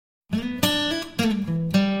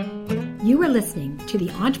You are listening to the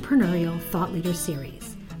Entrepreneurial Thought Leader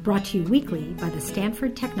Series, brought to you weekly by the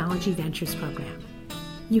Stanford Technology Ventures Program.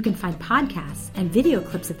 You can find podcasts and video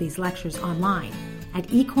clips of these lectures online at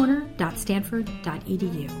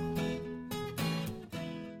ecorner.stanford.edu.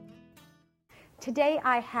 Today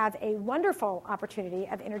I have a wonderful opportunity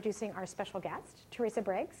of introducing our special guest, Teresa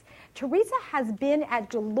Briggs. Teresa has been at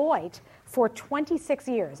Deloitte for 26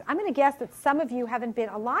 years. I'm going to guess that some of you haven't been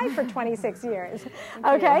alive for 26 years,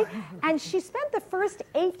 okay? And she spent the first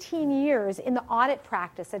 18 years in the audit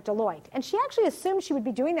practice at Deloitte. And she actually assumed she would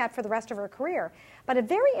be doing that for the rest of her career. But a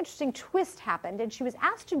very interesting twist happened, and she was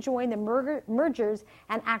asked to join the Mergers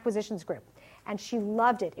and Acquisitions Group. And she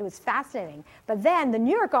loved it. It was fascinating. But then the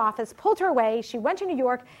New York office pulled her away. She went to New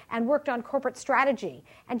York and worked on corporate strategy.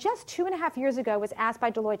 And just 2.5 years ago was asked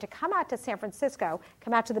by Deloitte to come out to San Francisco,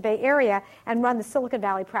 come out to the Bay Area, and run the Silicon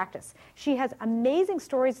Valley practice. She has amazing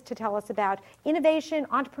stories to tell us about innovation,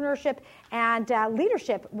 entrepreneurship, and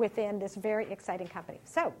leadership within this very exciting company.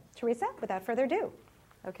 So, Teresa, without further ado.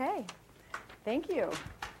 Okay. Thank you.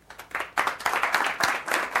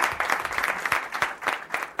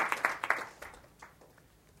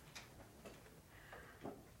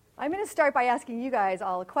 I'm going to start by asking you guys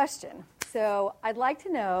all a question. So I'd like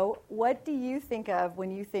to know, what do you think of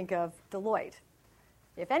when you think of Deloitte?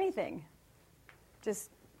 If anything,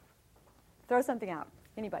 just throw something out.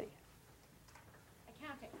 Anybody?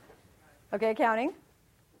 Accounting. Okay, accounting.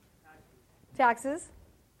 Taxes.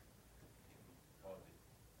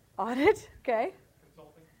 Audit. Okay.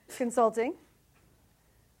 Consulting.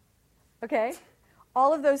 Okay.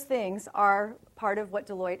 All of those things are part of what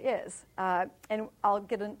Deloitte is. And I'll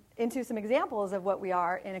get into some examples of what we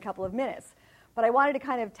are in a couple of minutes. But I wanted to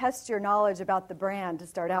kind of test your knowledge about the brand to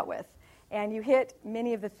start out with. And you hit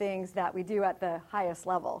many of the things that we do at the highest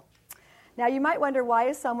level. Now, you might wonder, why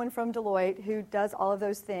is someone from Deloitte who does all of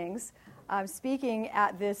those things speaking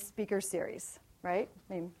at this speaker series, right?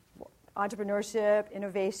 I mean, entrepreneurship,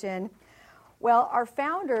 innovation. Well, our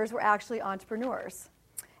founders were actually entrepreneurs.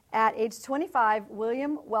 At age 25,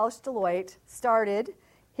 William Welsh Deloitte started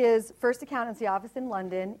his first accountancy office in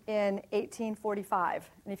London in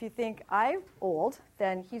 1845. And if you think I'm old,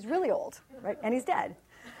 then he's really old, right? And he's dead.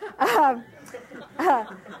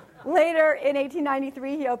 Later, in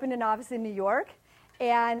 1893, he opened an office in New York,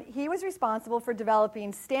 and he was responsible for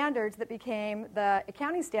developing standards that became the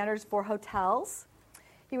accounting standards for hotels.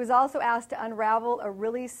 He was also asked to unravel a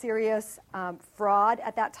really serious fraud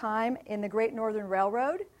at that time in the Great Northern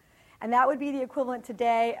Railroad. And that would be the equivalent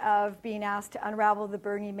today of being asked to unravel the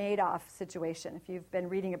Bernie Madoff situation, if you've been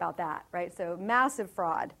reading about that, right? So massive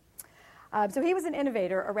fraud. So he was an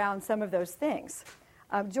innovator around some of those things.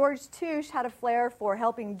 George Touche had a flair for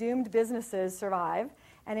helping doomed businesses survive.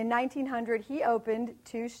 And in 1900, he opened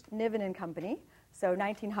Touche, Niven and Company, so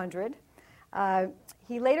 1900.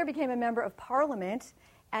 He later became a member of Parliament,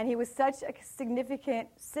 and he was such a significant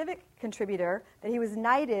civic contributor that he was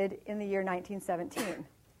knighted in the year 1917.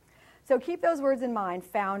 So keep those words in mind: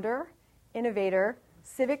 founder, innovator,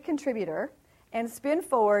 civic contributor, and spin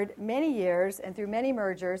forward many years and through many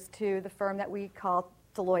mergers to the firm that we call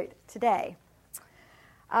Deloitte today.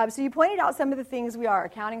 So you pointed out some of the things we are: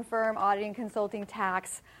 accounting firm, auditing, consulting,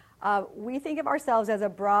 tax. We think of ourselves as a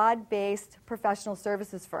broad-based professional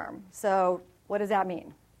services firm. So what does that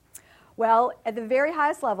mean? Well, at the very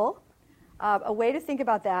highest level, a way to think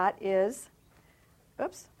about that is,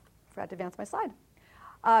 oops, forgot to advance my slide.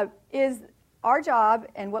 Is our job,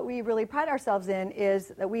 and what we really pride ourselves in, is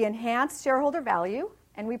that we enhance shareholder value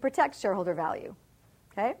and we protect shareholder value.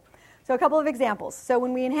 Okay? So a couple of examples. So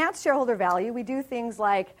when we enhance shareholder value, we do things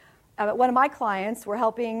like, one of my clients, we're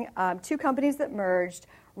helping two companies that merged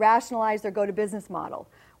rationalize their go-to-business model.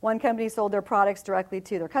 One company sold their products directly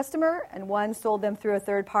to their customer, and one sold them through a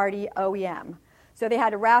third-party OEM. So they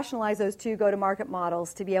had to rationalize those two go-to-market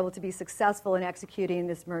models to be able to be successful in executing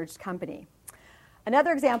this merged company.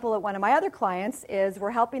 Another example at one of my other clients is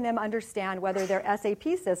we're helping them understand whether their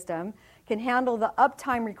SAP system can handle the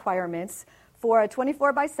uptime requirements for a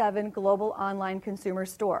 24/7 global online consumer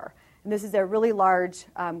store. And this is a really large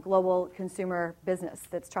global consumer business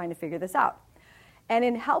that's trying to figure this out. And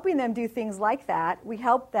in helping them do things like that, we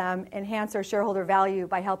help them enhance their shareholder value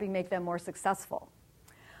by helping make them more successful.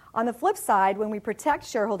 On the flip side, when we protect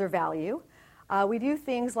shareholder value, we do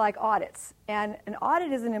things like audits. And an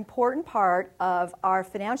audit is an important part of our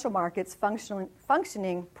financial markets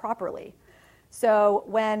functioning properly. So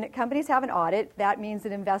when companies have an audit, that means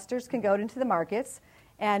that investors can go into the markets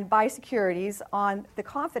and buy securities on the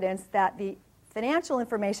confidence that the financial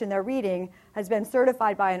information they're reading has been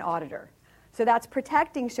certified by an auditor. So that's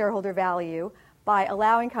protecting shareholder value by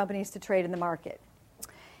allowing companies to trade in the market.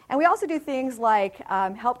 And we also do things like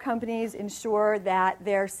help companies ensure that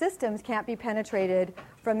their systems can't be penetrated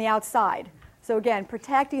from the outside. So again,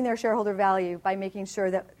 protecting their shareholder value by making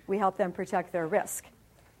sure that we help them protect their risk.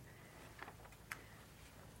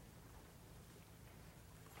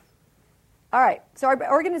 All right, so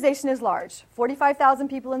our organization is large. 45,000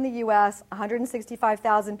 people in the US,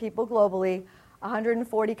 165,000 people globally,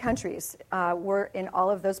 140 countries. We're in all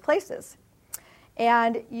of those places.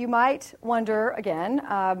 And you might wonder, again,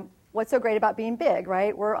 what's so great about being big,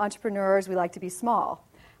 right? We're entrepreneurs. We like to be small.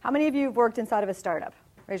 How many of you have worked inside of a startup?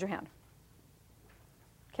 Raise your hand.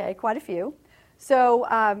 Okay, quite a few. So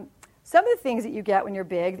some of the things that you get when you're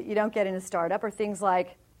big that you don't get in a startup are things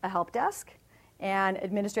like a help desk and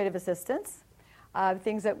administrative assistance,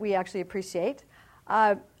 things that we actually appreciate.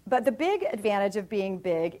 But the big advantage of being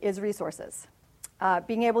big is resources.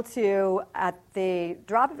 Being able to, at the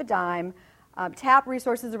drop of a dime, tap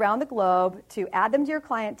resources around the globe to add them to your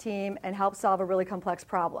client team and help solve a really complex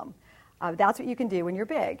problem. That's what you can do when you're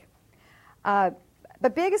big.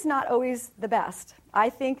 But big is not always the best. I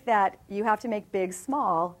think that you have to make big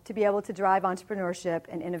small to be able to drive entrepreneurship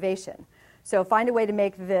and innovation. So find a way to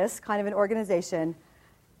make this kind of an organization,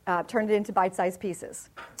 turn it into bite-sized pieces.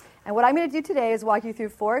 And what I'm going to do today is walk you through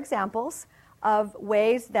 4 examples of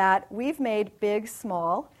ways that we've made big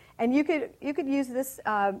small. And you could use this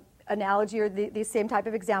analogy or these same type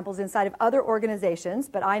of examples inside of other organizations,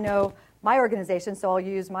 but I know my organization, so I'll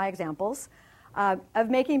use my examples of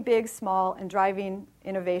making big small and driving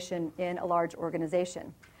innovation in a large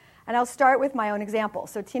organization. And I'll start with my own example.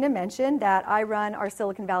 So Tina mentioned that I run our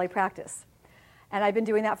Silicon Valley practice, and I've been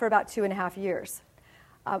doing that for about 2.5 years.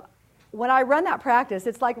 When I run that practice,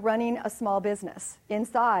 it's like running a small business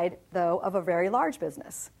inside, though, of a very large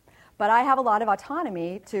business. But I have a lot of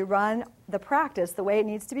autonomy to run the practice the way it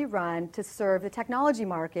needs to be run to serve the technology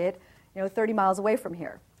market, 30 miles away from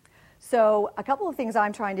here. So a couple of things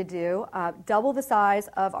I'm trying to do, double the size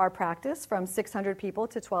of our practice from 600 people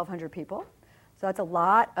to 1,200 people. So that's a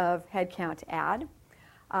lot of headcount to add.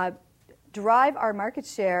 Drive our market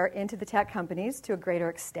share into the tech companies to a greater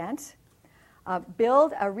extent.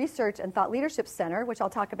 Build a research and thought leadership center, which I'll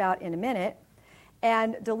talk about in a minute,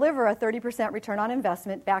 and deliver a 30% return on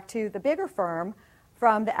investment back to the bigger firm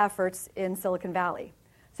from the efforts in Silicon Valley.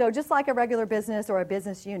 So just like a regular business or a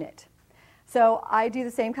business unit. So I do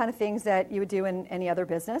the same kind of things that you would do in any other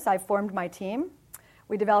business. I've formed my team.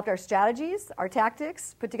 We developed our strategies, our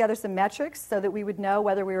tactics, put together some metrics so that we would know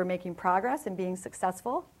whether we were making progress and being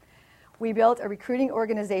successful. We built a recruiting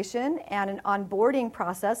organization and an onboarding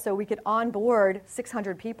process so we could onboard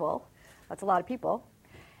 600 people. That's a lot of people.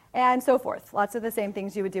 And so forth. Lots of the same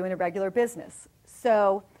things you would do in a regular business.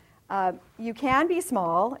 So you can be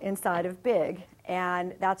small inside of big,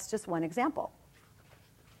 and that's just one example.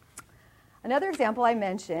 Another example I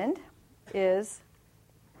mentioned is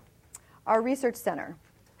our research center.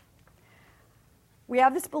 We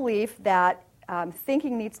have this belief that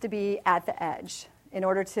thinking needs to be at the edge in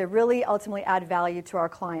order to really ultimately add value to our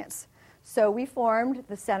clients. So we formed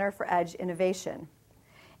the Center for Edge Innovation.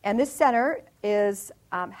 And this center is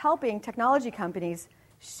helping technology companies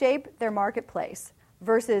shape their marketplace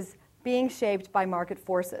versus being shaped by market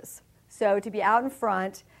forces. So to be out in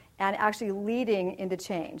front and actually leading into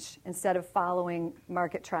change instead of following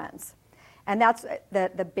market trends. And that's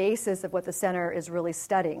the basis of what the center is really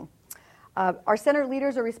studying. Our center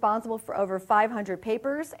leaders are responsible for over 500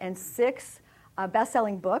 papers and 6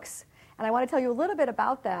 best-selling books. And I want to tell you a little bit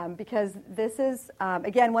about them because this is,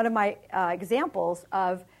 again, one of my examples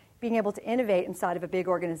of being able to innovate inside of a big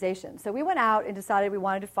organization. So we went out and decided we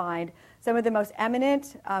wanted to find some of the most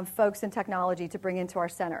eminent folks in technology to bring into our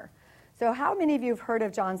center. So how many of you have heard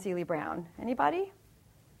of John Seely Brown? Anybody?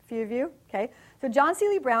 A few of you? Okay. So John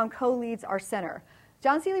Seely Brown co-leads our center.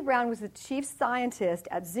 John Seely Brown was the chief scientist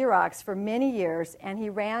at Xerox for many years, and he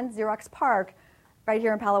ran Xerox PARC right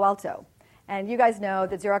here in Palo Alto. And you guys know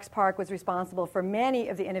that Xerox PARC was responsible for many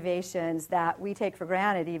of the innovations that we take for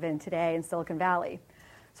granted even today in Silicon Valley.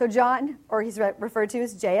 So John, or he's referred to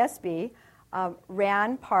as JSB,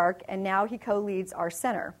 ran PARC, and now he co-leads our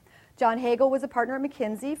center. John Hagel was a partner at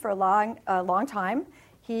McKinsey for a long time.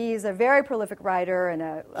 He's a very prolific writer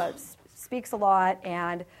and speaks a lot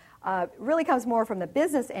and really comes more from the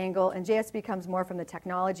business angle, and JSB comes more from the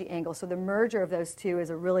technology angle. So the merger of those two is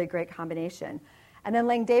a really great combination. And then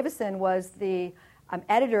Lang Davison was the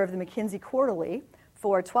editor of the McKinsey Quarterly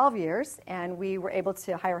for 12 years, and we were able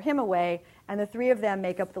to hire him away, and the 3 of them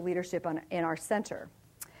make up the leadership in our center.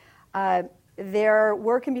 Their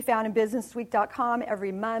work can be found in businessweek.com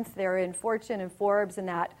every month. They're in Fortune and Forbes and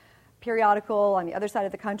that periodical on the other side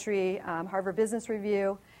of the country, Harvard Business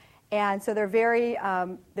Review. And so they're very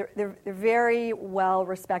well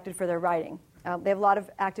respected for their writing. They have a lot of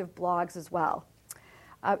active blogs as well.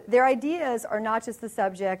 Their ideas are not just the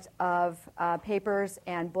subject of papers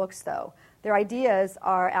and books, though. Their ideas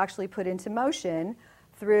are actually put into motion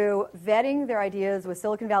through vetting their ideas with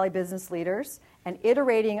Silicon Valley business leaders and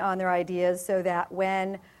iterating on their ideas so that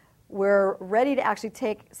when we're ready to actually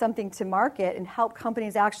take something to market and help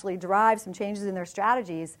companies actually drive some changes in their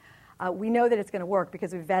strategies, we know that it's going to work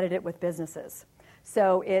because we've vetted it with businesses.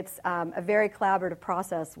 So it's a very collaborative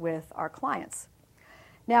process with our clients.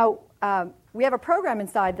 Now, we have a program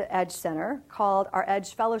inside the Edge Center called our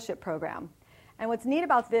Edge Fellowship Program. And what's neat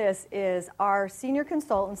about this is our senior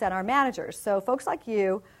consultants and our managers, so folks like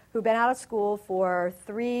you who've been out of school for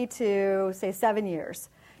 3 to, say, 7 years,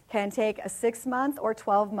 can take a 6-month or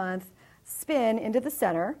 12-month spin into the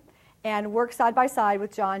center and work side by side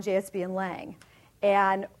with John, JSB, and Lang,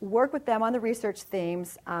 and work with them on the research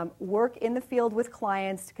themes, work in the field with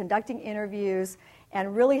clients, conducting interviews,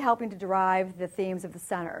 and really helping to drive the themes of the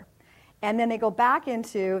center. And then they go back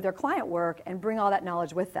into their client work and bring all that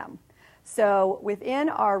knowledge with them. So within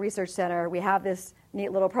our research center, we have this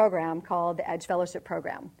neat little program called the Edge Fellowship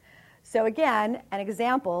Program. So again, an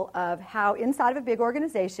example of how inside of a big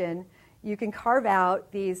organization, you can carve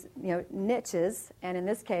out these niches, and in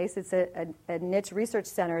this case, it's a niche research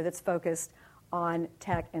center that's focused on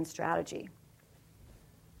tech and strategy.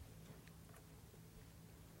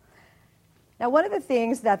 Now, one of the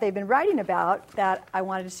things that they've been writing about that I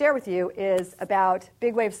wanted to share with you is about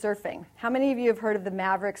big wave surfing. How many of you have heard of the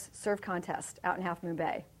Mavericks Surf Contest out in Half Moon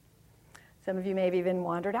Bay? Some of you may have even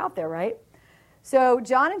wandered out there, right? So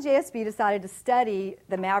John and JSB decided to study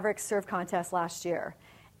the Mavericks Surf Contest last year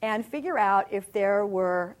and figure out if there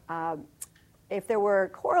were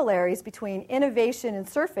corollaries between innovation in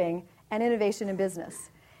surfing and innovation in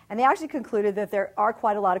business. And they actually concluded that there are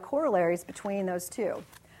quite a lot of corollaries between those two.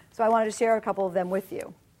 So I wanted to share a couple of them with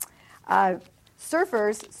you.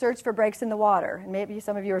 Surfers search for breaks in the water, and maybe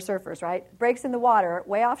some of you are surfers, right? Breaks in the water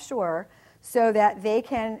way offshore so that they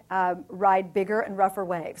can ride bigger and rougher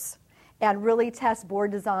waves and really test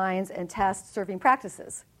board designs and test surfing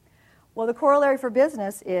practices. Well, the corollary for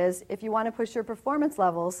business is if you want to push your performance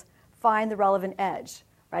levels, find the relevant edge,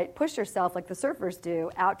 right? Push yourself, like the surfers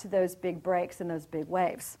do, out to those big breaks and those big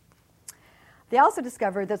waves. They also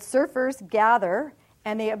discovered that surfers gather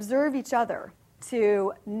and they observe each other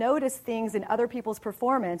to notice things in other people's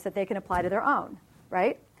performance that they can apply to their own,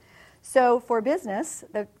 right? So for business,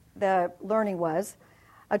 the learning was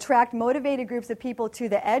attract motivated groups of people to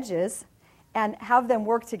the edges and have them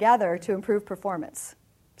work together to improve performance.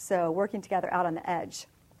 So working together out on the edge.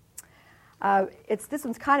 This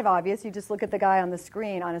one's kind of obvious. You just look at the guy on the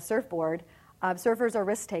screen on a surfboard. Surfers are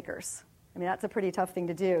risk takers. I mean, that's a pretty tough thing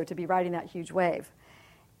to do, to be riding that huge wave.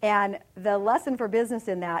 And the lesson for business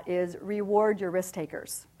in that is reward your risk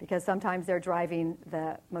takers, because sometimes they're driving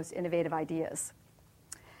the most innovative ideas.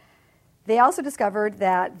 They also discovered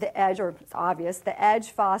that the edge, or it's obvious, the edge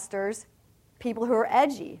fosters people who are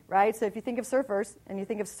edgy, right? So if you think of surfers and you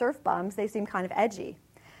think of surf bums, they seem kind of edgy.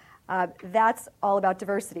 That's all about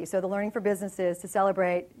diversity. So the learning for business is to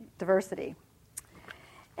celebrate diversity.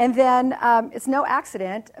 And then it's no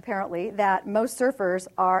accident, apparently, that most surfers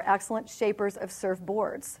are excellent shapers of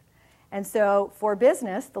surfboards. And so for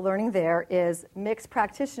business, the learning there is mixed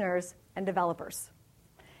practitioners and developers.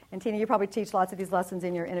 And Tina, you probably teach lots of these lessons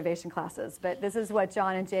in your innovation classes, but this is what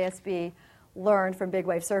John and JSB learned from big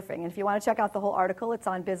wave surfing. And if you want to check out the whole article, it's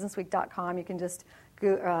on businessweek.com. You can just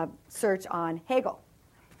search on Hegel.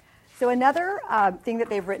 So another thing that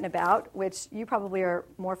they've written about, which you probably are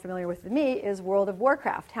more familiar with than me, is World of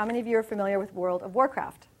Warcraft. How many of you are familiar with World of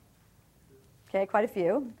Warcraft? Okay, quite a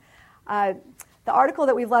few. The article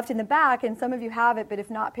that we've left in the back, and some of you have it, but if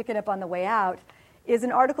not, pick it up on the way out, is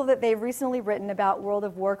an article that they've recently written about World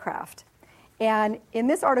of Warcraft. And in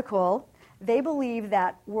this article, they believe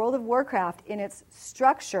that World of Warcraft, in its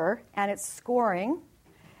structure and its scoring,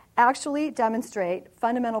 actually demonstrate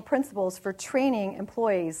fundamental principles for training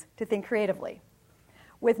employees to think creatively,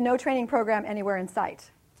 with no training program anywhere in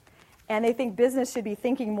sight. And they think business should be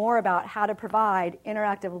thinking more about how to provide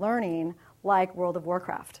interactive learning like World of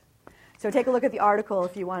Warcraft. So take a look at the article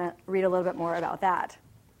if you want to read a little bit more about that.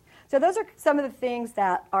 So those are some of the things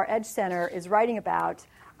that our Edge Center is writing about.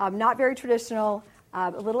 Not very traditional,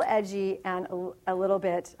 a little edgy, and a little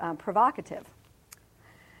bit provocative.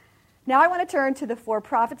 Now I want to turn to the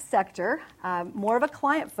for-profit sector, more of a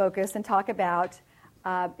client focus, and talk about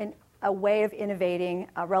a way of innovating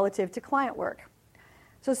relative to client work.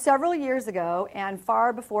 So several years ago, and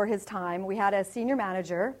far before his time, we had a senior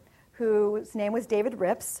manager whose name was David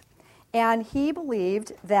Rips, And he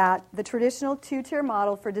believed that the traditional two-tier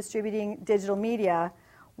model for distributing digital media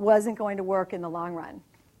wasn't going to work in the long run.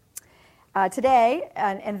 Today,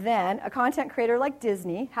 and then, a content creator like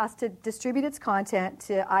Disney has to distribute its content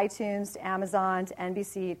to iTunes, to Amazon, to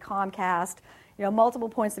NBC, Comcast, multiple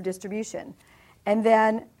points of distribution. And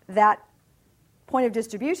then that point of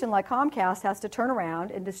distribution, like Comcast, has to turn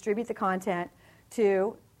around and distribute the content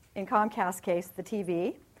to, in Comcast's case, the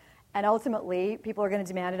TV. And ultimately, people are going to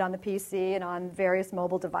demand it on the PC and on various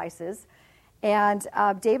mobile devices. And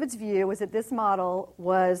David's view was that this model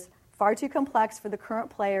was far too complex for the current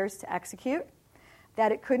players to execute,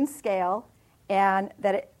 that it couldn't scale, and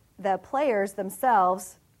that the players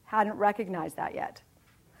themselves hadn't recognized that yet.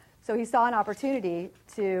 So he saw an opportunity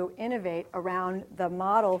to innovate around the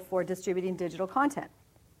model for distributing digital content.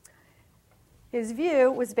 His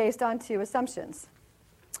view was based on two assumptions.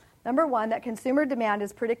 Number one, that consumer demand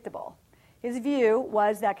is predictable. His view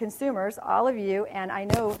was that consumers, all of you, and I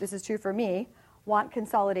know this is true for me, want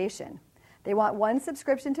consolidation. They want one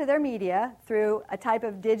subscription to their media through a type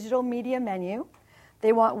of digital media menu.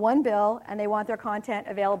 They want one bill, and they want their content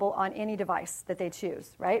available on any device that they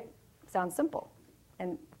choose, right? Sounds simple.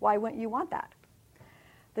 And why wouldn't you want that?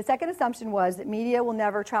 The second assumption was that media will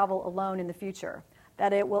never travel alone in the future,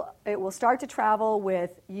 that it will start to travel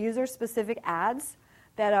with user-specific ads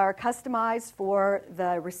that are customized for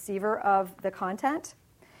the receiver of the content,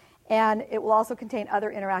 and it will also contain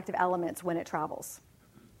other interactive elements when it travels.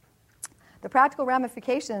 The practical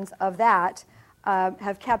ramifications of that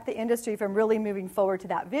have kept the industry from really moving forward to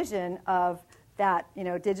that vision of that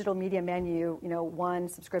digital media menu, one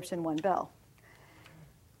subscription, one bill.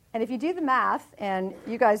 And if you do the math, and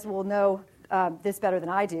you guys will know this better than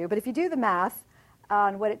I do, but if you do the math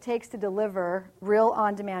on what it takes to deliver real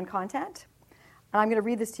on-demand content, and I'm going to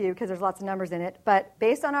read this to you because there's lots of numbers in it, but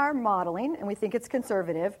based on our modeling, and we think it's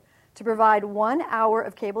conservative, to provide 1 hour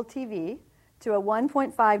of cable TV to a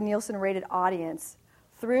 1.5 Nielsen-rated audience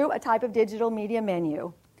through a type of digital media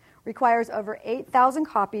menu requires over 8,000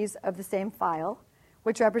 copies of the same file,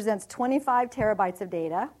 which represents 25 terabytes of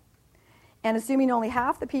data. And assuming only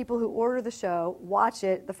half the people who order the show watch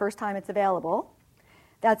it the first time it's available,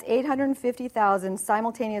 that's 850,000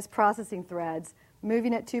 simultaneous processing threads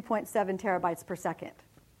moving at 2.7 terabytes per second.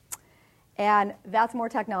 And that's more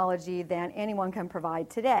technology than anyone can provide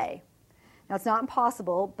today. Now, it's not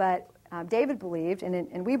impossible, but David believed,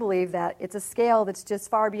 and we believe, that it's a scale that's just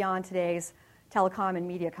far beyond today's telecom and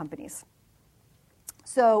media companies.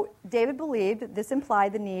 So David believed that this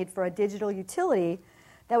implied the need for a digital utility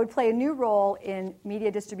that would play a new role in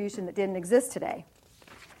media distribution that didn't exist today.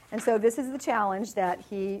 And so this is the challenge that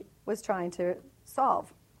he was trying to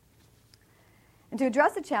solve. And to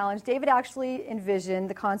address the challenge, David actually envisioned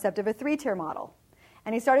the concept of a three-tier model.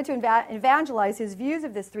 And he started to evangelize his views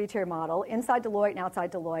of this three-tier model inside Deloitte and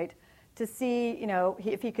outside Deloitte to see,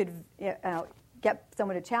 if he could get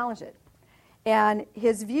someone to challenge it. And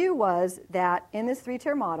his view was that in this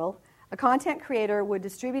three-tier model, a content creator would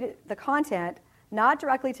distribute the content not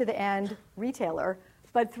directly to the end retailer,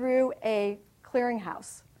 but through a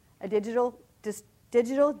clearinghouse, a digital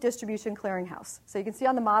distribution clearinghouse. So you can see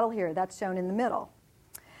on the model here, that's shown in the middle.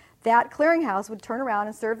 That clearinghouse would turn around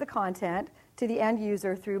and serve the content to the end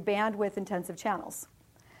user through bandwidth-intensive channels.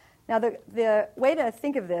 Now, the way to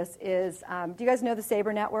think of this is, do you guys know the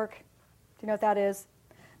Sabre network? Do you know what that is?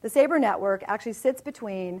 The Sabre network actually sits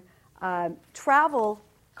between travel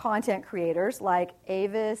content creators like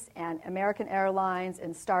Avis and American Airlines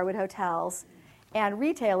and Starwood Hotels and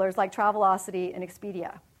retailers like Travelocity and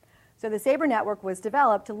Expedia. So the Sabre network was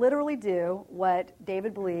developed to literally do what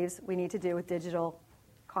David believes we need to do with digital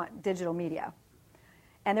media.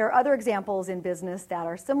 And there are other examples in business that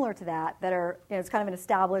are similar to that are, it's kind of an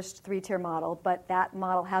established three-tier model, but that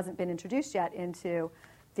model hasn't been introduced yet into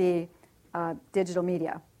the digital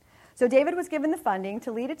media. So David was given the funding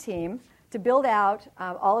to lead a team to build out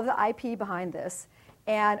all of the IP behind this,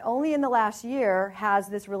 and only in the last year has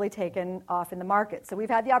this really taken off in the market. So we've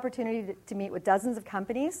had the opportunity to meet with dozens of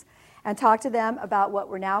companies and talk to them about what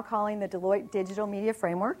we're now calling the Deloitte Digital Media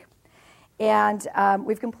Framework. And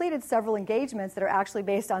we've completed several engagements that are actually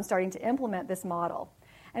based on starting to implement this model.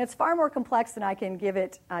 And it's far more complex than I can give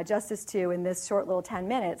it justice to in this short little 10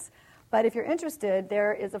 minutes. But if you're interested,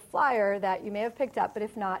 there is a flyer that you may have picked up, but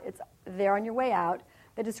if not, it's there on your way out,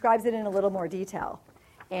 that describes it in a little more detail.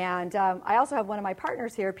 And I also have one of my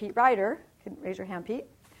partners here, Pete Ryder. You can raise your hand, Pete.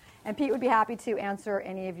 And Pete would be happy to answer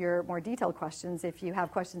any of your more detailed questions if you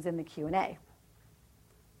have questions in the Q&A.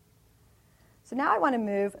 So now I want to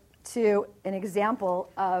move to an example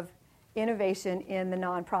of innovation in the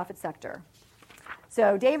nonprofit sector.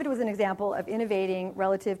 So David was an example of innovating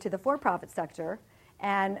relative to the for-profit sector,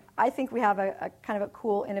 and I think we have a kind of a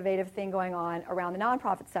cool, innovative thing going on around the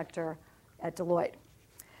nonprofit sector at Deloitte.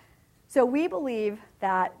 So we believe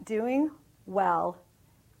that doing well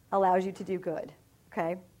allows you to do good,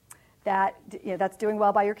 okay? That's doing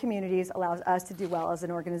well by your communities allows us to do well as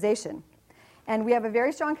an organization. And we have a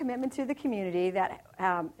very strong commitment to the community that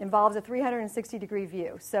involves a 360-degree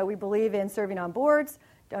view. So we believe in serving on boards,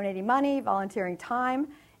 donating money, volunteering time,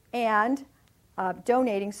 and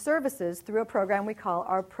donating services through a program we call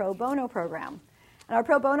our Pro Bono program. And our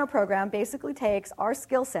Pro Bono program basically takes our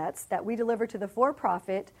skill sets that we deliver to the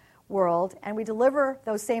for-profit world, and we deliver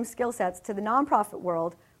those same skill sets to the nonprofit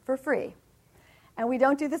world for free. And we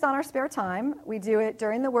don't do this on our spare time. We do it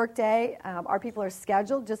during the workday. Our people are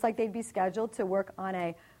scheduled just like they'd be scheduled to work on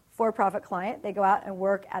a for-profit client. They go out and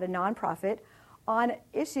work at a nonprofit on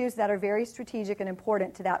issues that are very strategic and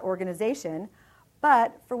important to that organization,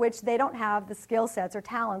 but for which they don't have the skill sets or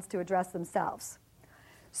talents to address themselves.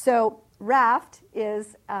 So RAFT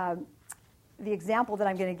is the example that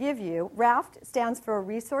I'm going to give you. RAFT stands for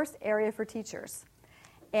Resource Area for Teachers.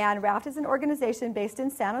 And RAFT is an organization based in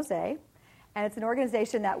San Jose, and it's an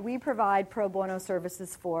organization that we provide pro bono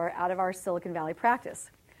services for out of our Silicon Valley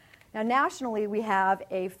practice. Now, nationally, we have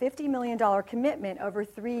a $50 million commitment over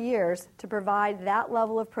 3 years to provide that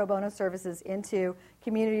level of pro bono services into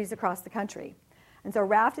communities across the country. And so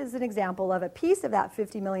RAFT is an example of a piece of that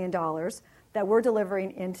 $50 million that we're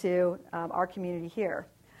delivering into our community here.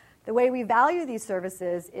 The way we value these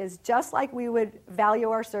services is just like we would value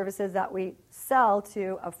our services that we sell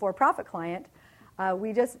to a for-profit client.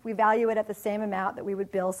 We value it at the same amount that we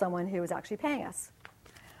would bill someone who is actually paying us.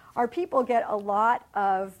 Our people get a lot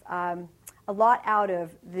out of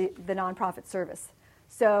the nonprofit service.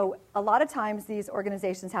 So a lot of times these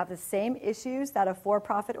organizations have the same issues that a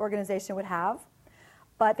for-profit organization would have,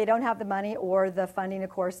 but they don't have the money or the funding,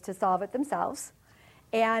 of course, to solve it themselves.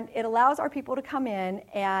 And it allows our people to come in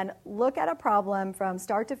and look at a problem from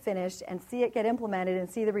start to finish and see it get implemented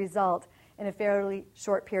and see the result in a fairly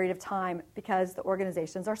short period of time because the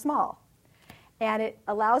organizations are small. And it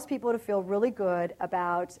allows people to feel really good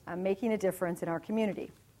about making a difference in our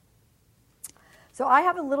community. So I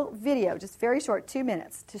have a little video, just very short, 2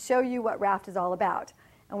 minutes, to show you what RAFT is all about.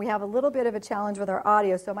 And we have a little bit of a challenge with our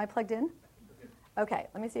audio. So am I plugged in? Okay,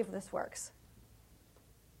 let me see if this works.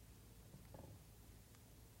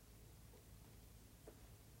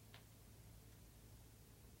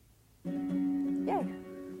 Yay.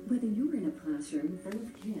 Whether you're in a classroom full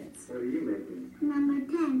of kids, What are you making? Number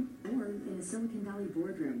 10, or in a Silicon Valley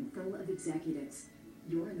boardroom full of executives,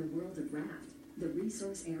 you're in the world of RAFT, the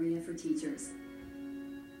resource area for teachers.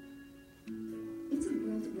 It's a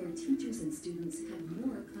world where teachers and students have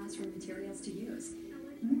more classroom materials to use,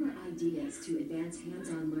 more ideas to advance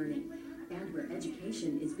hands-on learning, and where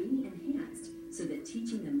education is being enhanced so that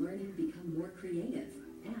teaching and learning become more creative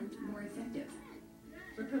and more effective.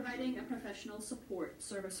 We're providing a professional support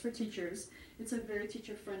service for teachers. It's a very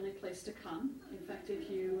teacher-friendly place to come. In fact,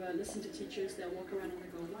 if you listen to teachers, they'll walk around and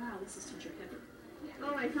they go, wow, this is teacher heaven.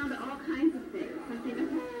 Oh, I found all kinds of things. Something to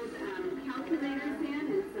hold calculators in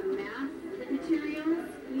and some math materials.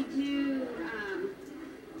 We do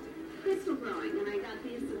crystal growing, and I got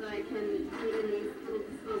these so that I can put in these little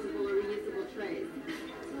disposable or reusable trays.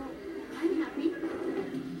 So I'm happy.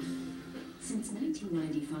 Since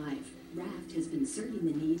 1995, RAFT has been serving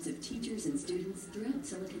the needs of teachers and students throughout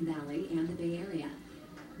Silicon Valley and the Bay Area.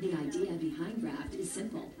 The idea behind RAFT is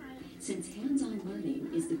simple. Since hands-on learning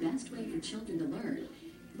is the best way for children to learn,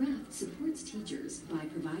 RAFT supports teachers by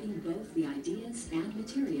providing both the ideas and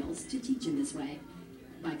materials to teach in this way.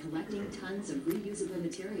 By collecting tons of reusable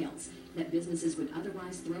materials that businesses would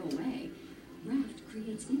otherwise throw away, RAFT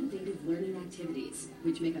creates innovative learning activities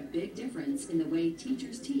which make a big difference in the way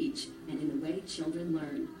teachers teach and in the way children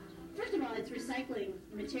learn. First of all, it's recycling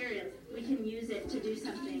materials. We can use it to do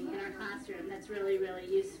something in our classroom that's really, really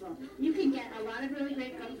useful. You can get a lot of really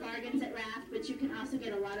great bargains at RAFT, but you can also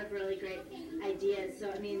get a lot of really great ideas.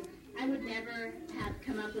 So, I mean, I would never have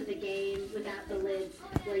come up with a game without the lids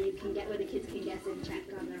where the kids can guess and check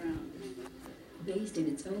on their own. Based in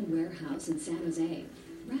its own warehouse in San Jose,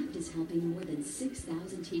 RAFT is helping more than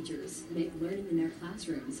 6,000 teachers make learning in their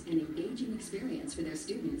classrooms an engaging experience for their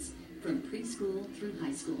students from preschool through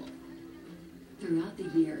high school. Throughout the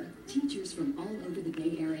year, teachers from all over the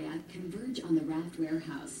Bay Area converge on the RAFT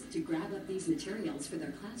warehouse to grab up these materials for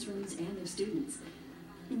their classrooms and their students.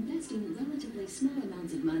 Investing relatively small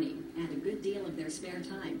amounts of money and a good deal of their spare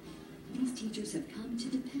time, these teachers have come to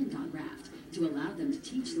depend on RAFT to allow them to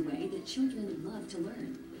teach the way that children love to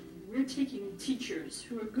learn. we're taking teachers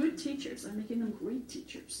who are good teachers and making them great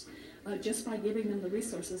teachers just by giving them the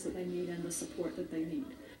resources that they need and the support that they need.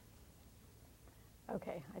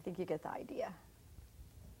 Okay, I think you get the idea.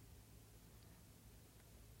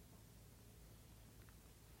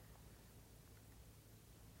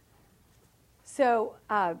 So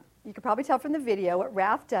you can probably tell from the video what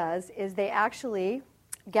RAFT does is they actually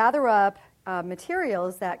gather up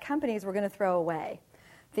materials that companies were going to throw away.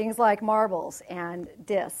 Things like marbles and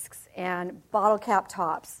discs and bottle cap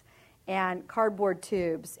tops and cardboard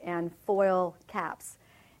tubes and foil caps.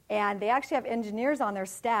 And they actually have engineers on their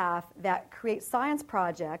staff that create science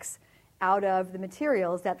projects out of the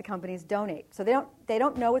materials that the companies donate. So they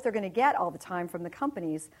don't know what they're going to get all the time from the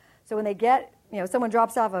companies. So when they get, someone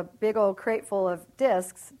drops off a big old crate full of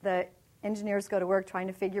discs, the engineers go to work trying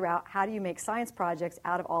to figure out how do you make science projects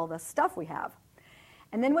out of all the stuff we have.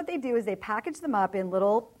 And then what they do is they package them up in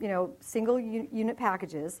little, single unit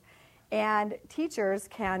packages, and teachers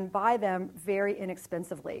can buy them very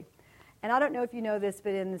inexpensively. And I don't know if you know this,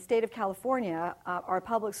 but in the state of California, our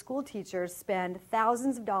public school teachers spend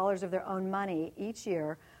thousands of dollars of their own money each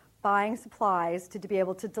year buying supplies to be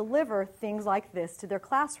able to deliver things like this to their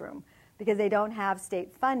classroom because they don't have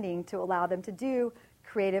state funding to allow them to do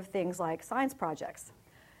creative things like science projects.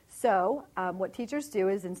 So what teachers do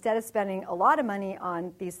is instead of spending a lot of money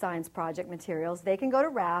on these science project materials, they can go to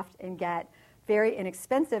RAFT and get very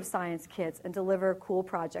inexpensive science kits and deliver cool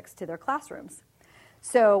projects to their classrooms.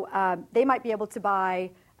 So they might be able to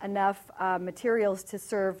buy enough materials to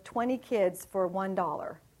serve 20 kids for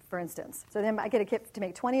 $1, for instance. So they might get a kit to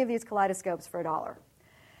make 20 of these kaleidoscopes for $1.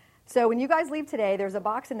 So when you guys leave today, there's a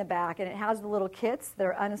box in the back, and it has the little kits that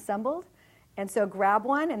are unassembled. And so grab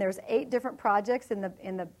one, and there's 8 different projects in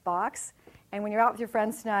the box. And when you're out with your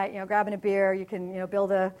friends tonight, grabbing a beer, you can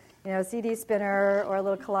build a CD spinner or a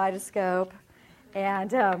little kaleidoscope,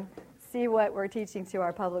 and see what we're teaching to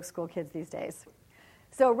our public school kids these days.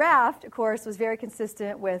 So RAFT, of course, was very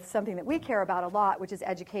consistent with something that we care about a lot, which is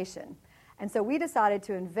education. And so we decided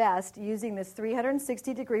to invest using this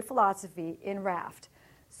 360-degree philosophy in RAFT.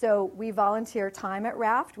 So we volunteer time at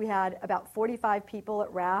RAFT. We had about 45 people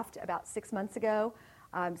at RAFT about 6 months ago.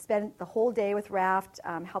 Spent the whole day with RAFT,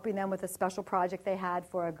 helping them with a special project they had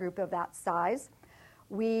for a group of that size.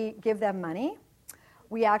 We give them money.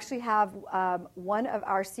 We actually have one of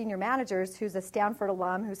our senior managers who's a Stanford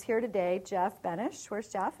alum who's here today, Jeff Benish. Where's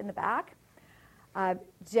Jeff? In the back.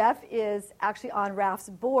 Jeff is actually on RAFT's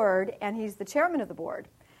board, and he's the chairman of the board.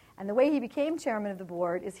 And the way he became chairman of the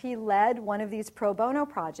board is he led one of these pro bono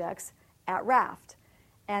projects at RAFT.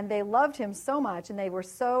 And they loved him so much, and they were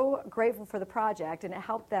so grateful for the project, and it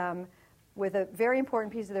helped them with a very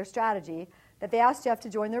important piece of their strategy, that they asked Jeff to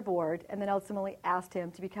join their board, and then ultimately asked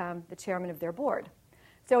him to become the chairman of their board.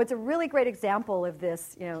 So it's a really great example of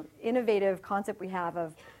this innovative concept we have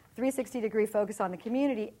of 360-degree focus on the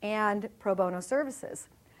community and pro bono services.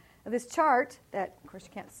 Now, this chart that, of course,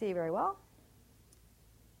 you can't see very well,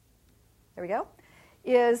 there we go,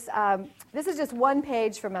 is this is just one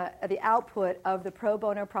page from the output of the pro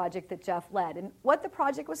bono project that Jeff led. And what the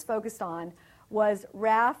project was focused on was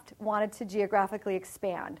RAFT wanted to geographically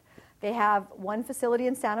expand. They have one facility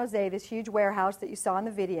in San Jose, this huge warehouse that you saw in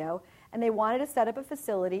the video, and they wanted to set up a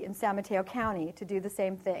facility in San Mateo County to do the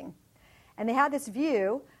same thing. And they had this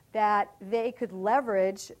view that they could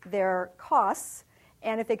leverage their costs,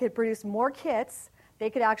 and if they could produce more kits, they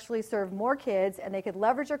could actually serve more kids, and they could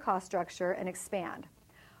leverage their cost structure and expand.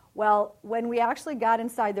 Well, when we actually got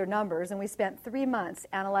inside their numbers, and we spent 3 months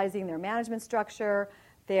analyzing their management structure,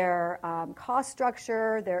 their cost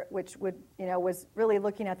structure, which was really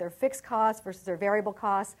looking at their fixed costs versus their variable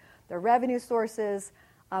costs, their revenue sources,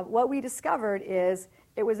 what we discovered is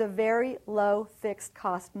it was a very low fixed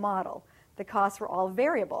cost model. The costs were all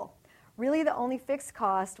variable. Really, the only fixed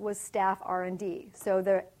cost was staff R&D, so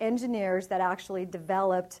the engineers that actually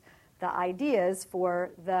developed the ideas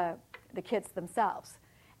for the kits themselves.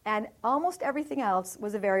 And almost everything else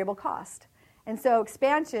was a variable cost. And so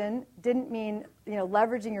expansion didn't mean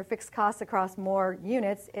leveraging your fixed costs across more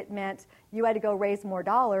units. It meant you had to go raise more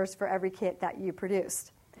dollars for every kit that you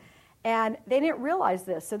produced. And they didn't realize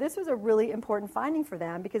this. So this was a really important finding for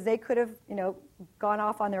them because they could have gone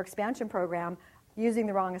off on their expansion program using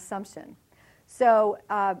the wrong assumption. So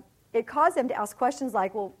it caused them to ask questions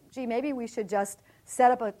like, well, gee, maybe we should just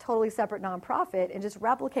set up a totally separate nonprofit and just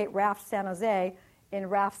replicate RAFT San Jose in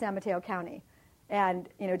RAFT San Mateo County and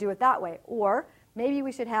do it that way. Or maybe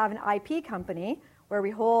we should have an IP company where we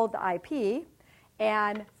hold the IP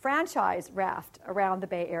and franchise RAFT around the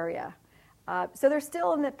Bay Area. So they're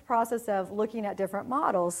still in the process of looking at different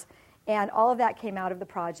models, and all of that came out of the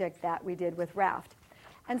project that we did with RAFT.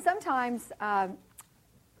 And sometimes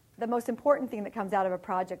the most important thing that comes out of a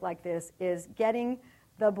project like this is getting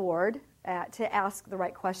the board to ask the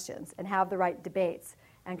right questions and have the right debates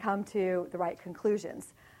and come to the right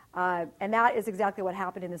conclusions. And that is exactly what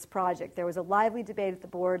happened in this project. There was a lively debate at the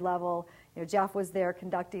board level. Jeff was there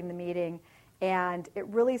conducting the meeting, and it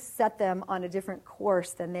really set them on a different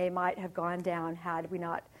course than they might have gone down had we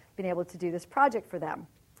not been able to do this project for them.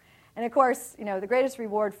 And of course, the greatest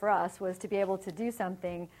reward for us was to be able to do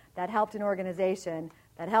something that helped an organization,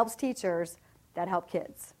 that helps teachers, that help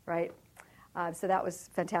kids, right? So that was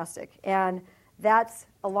fantastic. And that's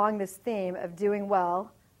along this theme of doing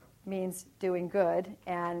well means doing good,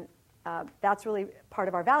 and that's really part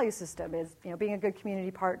of our value system is being a good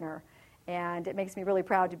community partner. And it makes me really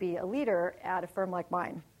proud to be a leader at a firm like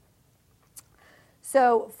mine.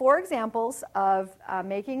 So 4 examples of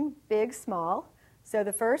making big small. So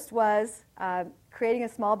the first was creating a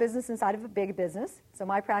small business inside of a big business, so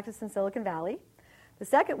my practice in Silicon Valley. The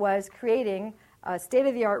second was creating a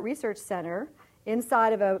state-of-the-art research center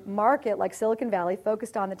inside of a market like Silicon Valley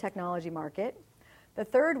focused on the technology market. The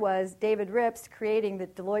third was David Ripps creating the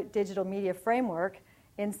Deloitte Digital Media Framework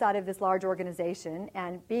inside of this large organization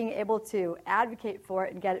and being able to advocate for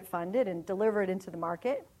it and get it funded and deliver it into the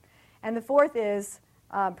market. And the fourth is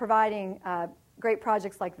providing great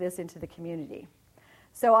projects like this into the community.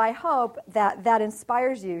 So I hope that that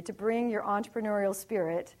inspires you to bring your entrepreneurial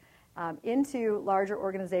spirit into larger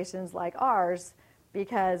organizations like ours,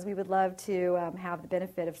 because we would love to have the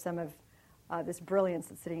benefit of some of this brilliance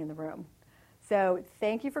that's sitting in the room. So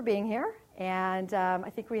thank you for being here, and I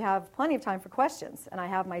think we have plenty of time for questions. And I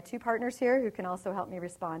have my 2 partners here who can also help me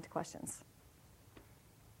respond to questions.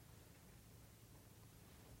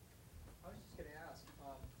 I was just going to ask,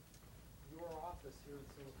 your office here in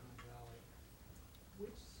Silicon Valley,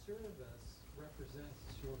 which service represents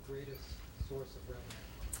your greatest source of revenue?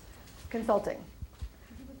 Consulting.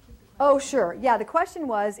 Oh, sure. Yeah, the question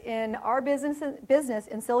was, in our business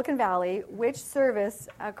in Silicon Valley, which service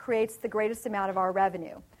creates the greatest amount of our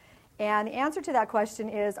revenue? And the answer to that question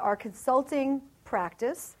is our consulting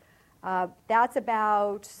practice. That's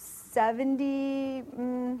about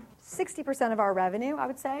 60% of our revenue, I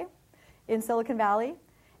would say, in Silicon Valley.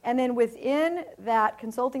 And then within that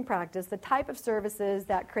consulting practice, the type of services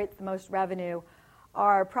that create the most revenue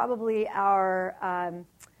are probably our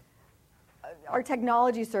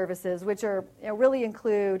technology services, which are really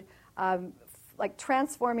include like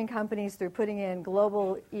transforming companies through putting in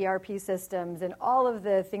global ERP systems and all of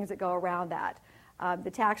the things that go around that, the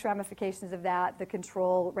tax ramifications of that, the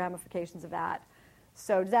control ramifications of that.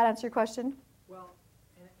 So does that answer your question? Well,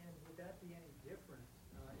 and would that be any different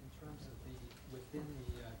in terms of within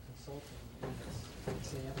the consulting units,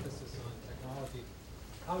 say emphasis on technology?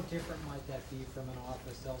 How different might that be from an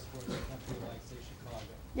office elsewhere in a country like, say, Chicago?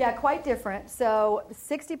 Yeah, quite different. So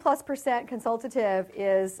 60+% consultative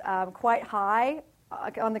is quite high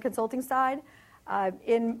on the consulting side.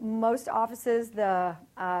 In most offices, the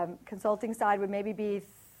consulting side would maybe be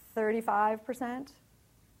 35%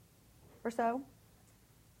 or so.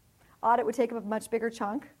 Audit would take up a much bigger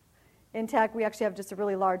chunk. In tech, we actually have just a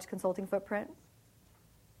really large consulting footprint.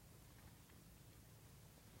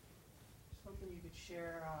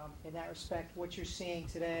 Share in that respect what you're seeing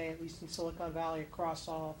today, at least in Silicon Valley, across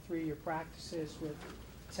all 3 of your practices with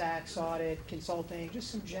tax, audit, consulting,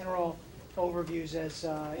 just some general overviews as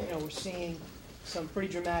we're seeing some pretty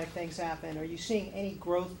dramatic things happen. Are you seeing any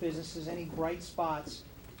growth businesses, any bright spots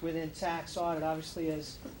within tax audit? Obviously,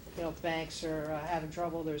 as banks are having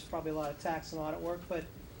trouble, there's probably a lot of tax and audit work, but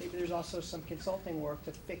maybe there's also some consulting work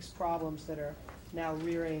to fix problems that are now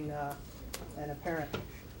rearing and apparent.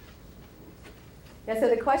 Yeah, so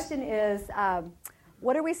the question is,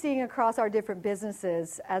 what are we seeing across our different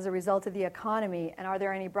businesses as a result of the economy, and are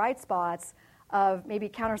there any bright spots of maybe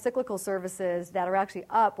counter-cyclical services that are actually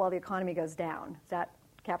up while the economy goes down? Does that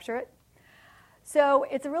capture it? So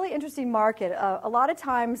it's a really interesting market. A lot of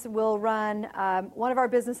times we'll run, one of our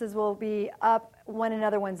businesses will be up when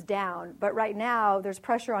another one's down, but right now there's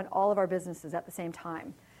pressure on all of our businesses at the same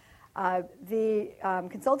time. The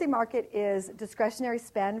consulting market is discretionary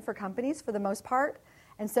spend for companies for the most part,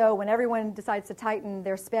 and so when everyone decides to tighten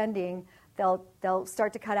their spending, they'll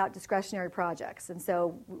start to cut out discretionary projects, and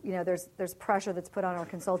so there's pressure that's put on our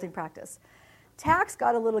consulting practice. Tax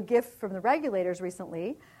got a little gift from the regulators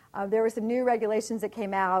recently. There were some new regulations that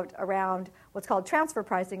came out around what's called transfer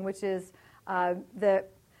pricing, which is the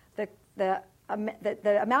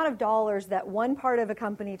amount of dollars that one part of a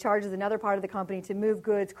company charges another part of the company to move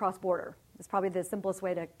goods cross-border. It's probably the simplest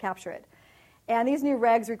way to capture it. And these new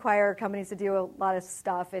regs require companies to do a lot of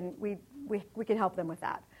stuff, and we can help them with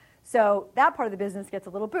that. So that part of the business gets a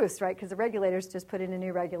little boost, right, because the regulators just put in a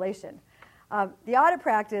new regulation. The audit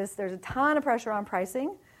practice, there's a ton of pressure on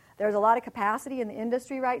pricing. There's a lot of capacity in the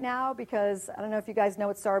industry right now because I don't know if you guys know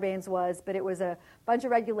what Sarbanes was, but it was a bunch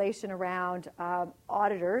of regulation around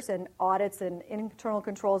auditors and audits and internal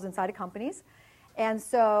controls inside of companies. And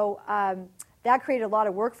so that created a lot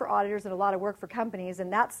of work for auditors and a lot of work for companies,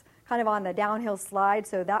 and that's kind of on the downhill slide,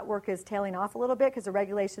 so that work is tailing off a little bit because the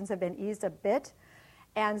regulations have been eased a bit.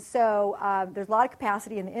 And so there's a lot of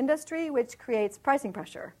capacity in the industry, which creates pricing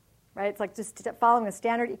pressure, right? It's like just following a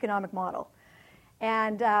standard economic model.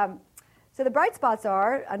 And so the bright spots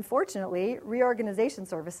are, unfortunately, reorganization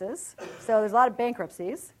services. So there's a lot of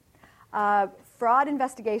bankruptcies. Fraud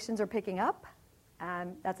investigations are picking up.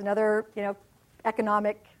 That's another,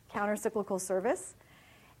 economic counter-cyclical service.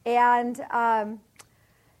 And, an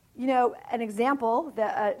example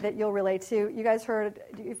that you'll relate to, you guys have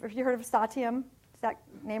you heard of Satyam? Does that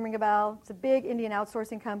name ring a bell? It's a big Indian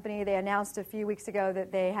outsourcing company. They announced a few weeks ago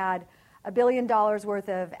that they had $1 billion worth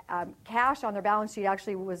of cash on their balance sheet.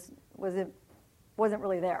 Actually wasn't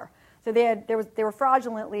really there. So they were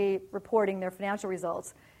fraudulently reporting their financial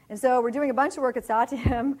results. And so we're doing a bunch of work at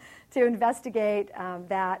Satyam to investigate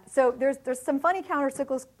that. So there's some funny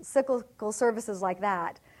counter-cyclical services like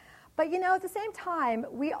that. But at the same time,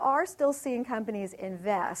 we are still seeing companies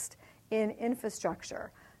invest in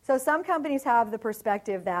infrastructure. So some companies have the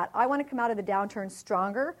perspective that I want to come out of the downturn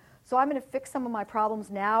stronger, so I'm going to fix some of my problems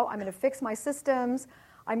now. I'm going to fix my systems.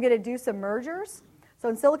 I'm going to do some mergers. So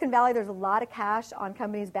in Silicon Valley, there's a lot of cash on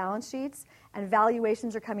companies' balance sheets, and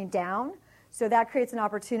valuations are coming down. So that creates an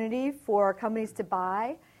opportunity for companies to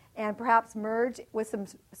buy and perhaps merge with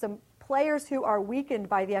some players who are weakened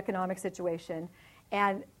by the economic situation.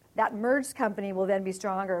 And that merged company will then be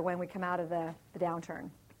stronger when we come out of the downturn.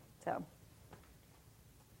 So,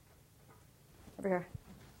 over here.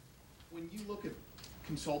 When you look at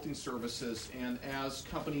consulting services, and as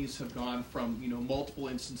companies have gone from multiple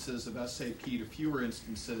instances of SAP to fewer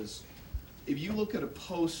instances, if you look at a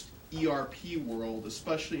post-ERP world,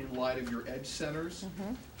 especially in light of your edge centers,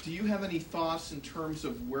 do you have any thoughts in terms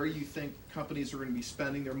of where you think companies are going to be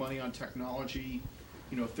spending their money on technology,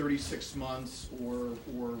 36 months or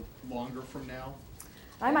longer from now?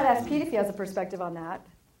 I might ask Pete if he has a perspective on that.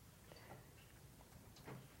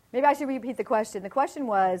 Maybe I should repeat the question. The question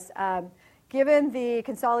was, given the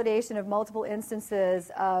consolidation of multiple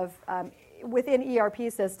instances of within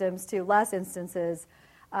ERP systems to less instances,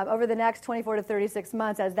 over the next 24 to 36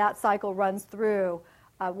 months, as that cycle runs through,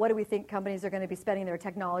 what do we think companies are going to be spending their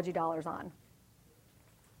technology dollars on?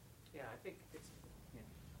 Yeah, I think it's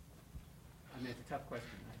a tough question.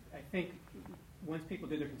 I think once people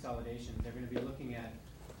do their consolidation, they're going to be looking at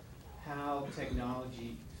how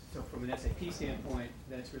technology, so from an SAP standpoint,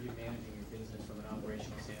 that's really managing your business from an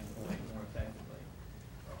operational standpoint more effectively.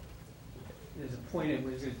 There's a point at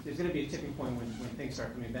which there's going to be a tipping point when things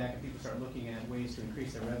start coming back and people start looking at ways to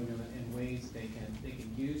increase their revenue and ways they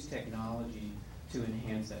can use technology to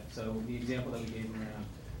enhance that. So the example that we gave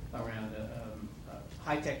around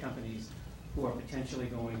high-tech companies who are potentially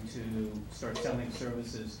going to start selling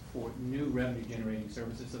services for new revenue-generating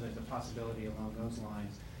services, so there's a possibility along those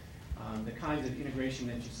lines. The kinds of integration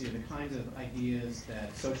that you see, the kinds of ideas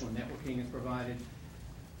that social networking has provided,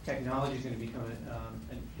 technology is going to become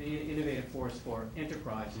an innovative force for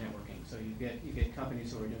enterprise networking. So you get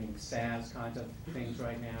companies who are doing SaaS kinds of things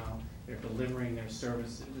right now. They're delivering their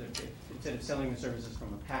services, instead of selling their services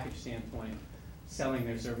from a package standpoint, selling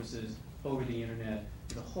their services over the internet.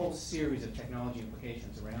 There's a whole series of technology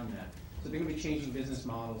implications around that. So they're going to be changing business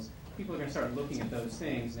models. People are going to start looking at those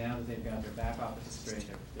things now that they've got their back offices straight.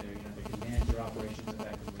 They can manage their operations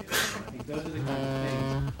effectively. And I think those are the kinds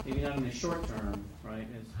of things, maybe not in the short term, right,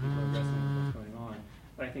 as people are wrestling with what's going on,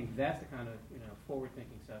 but I think that's the kind of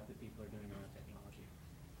forward-thinking stuff that people are doing around technology.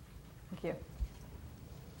 Thank you.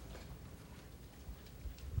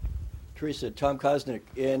 Teresa, Tom Kosnick.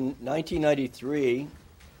 In 1993,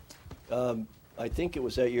 I think it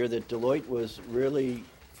was that year that Deloitte was really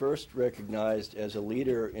first recognized as a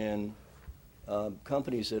leader in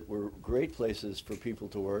companies that were great places for people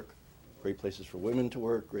to work, great places for women to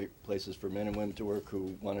work, great places for men and women to work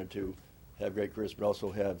who wanted to have great careers but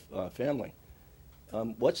also have family.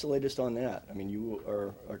 What's the latest on that? I mean,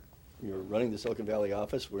 you're running the Silicon Valley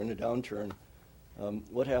office. We're in a downturn.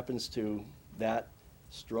 What happens to that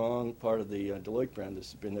strong part of the Deloitte brand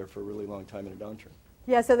that's been there for a really long time in a downturn?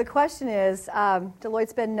 Yeah, so the question is,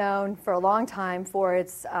 Deloitte's been known for a long time for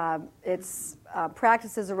its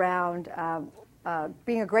practices around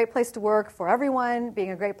being a great place to work for everyone, being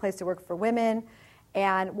a great place to work for women,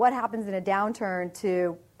 and what happens in a downturn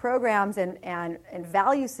to programs and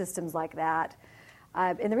value systems like that.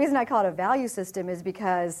 And the reason I call it a value system is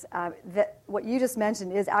because what you just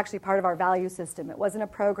mentioned is actually part of our value system. It wasn't a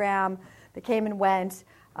program that came and went.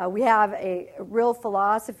 We have a real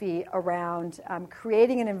philosophy around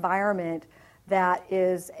creating an environment that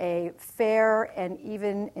is a fair and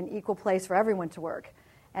even and equal place for everyone to work.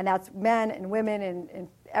 And that's men and women and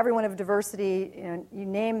everyone of diversity, you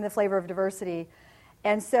name the flavor of diversity.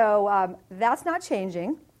 And so that's not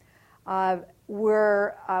changing. Our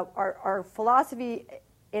philosophy,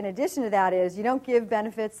 in addition to that, is you don't give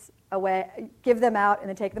benefits away, give them out and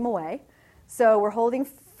then take them away. So we're holding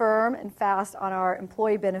firm and fast on our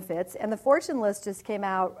employee benefits. And the Fortune list just came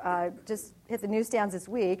out, just hit the newsstands this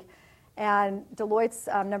week. And Deloitte's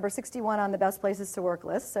number 61 on the best places to work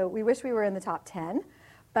list. So we wish we were in the top 10,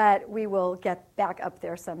 but we will get back up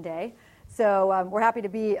there someday. So we're happy to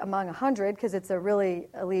be among 100 because it's a really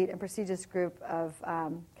elite and prestigious group of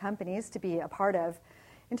companies to be a part of.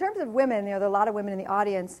 In terms of women, there are a lot of women in the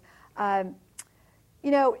audience.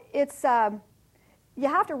 It's you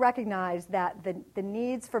have to recognize that the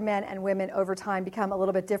needs for men and women over time become a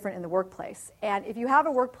little bit different in the workplace. And if you have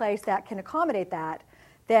a workplace that can accommodate that,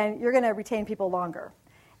 then you're going to retain people longer.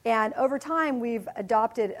 And over time, we've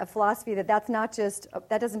adopted a philosophy that that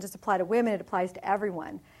doesn't just apply to women, it applies to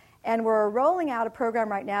everyone. And we're rolling out a program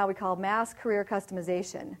right now we call Mass Career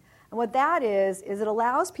Customization. And what that is it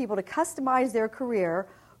allows people to customize their career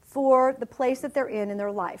for the place that they're in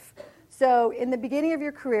their life. So in the beginning of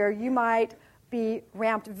your career, you might be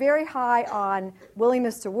ramped very high on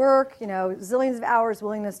willingness to work, zillions of hours,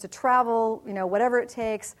 willingness to travel, whatever it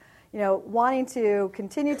takes, wanting to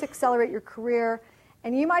continue to accelerate your career.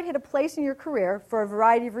 And you might hit a place in your career for a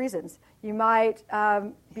variety of reasons. You might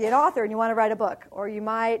be an author and you want to write a book, or you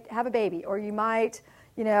might have a baby, or you might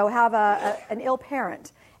have an ill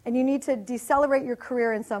parent, and you need to decelerate your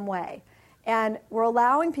career in some way. And we're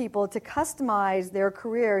allowing people to customize their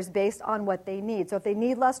careers based on what they need. So if they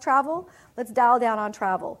need less travel, let's dial down on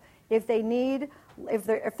travel. If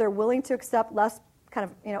they're willing to accept less kind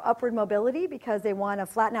of upward mobility because they want to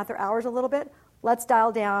flatten out their hours a little bit, let's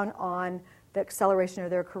dial down on the acceleration of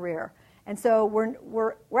their career. And so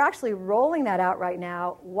we're actually rolling that out right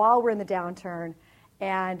now while we're in the downturn,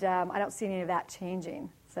 and I don't see any of that changing.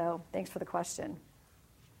 So thanks for the question.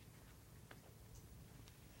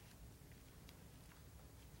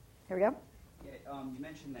 Here we go. Yeah, you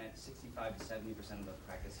mentioned that 65 to 70% of the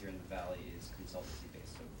practice here in the Valley is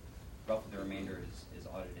consultancy-based, so roughly the remainder is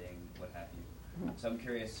auditing, what have you. Mm-hmm. So I'm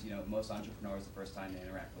curious, most entrepreneurs, the first time they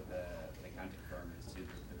interact with an accounting firm is to do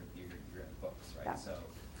the year-end books, right? Yeah. So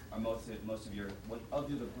are most of your, of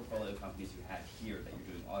the portfolio companies you have here that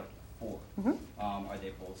you're doing audit for, mm-hmm. Are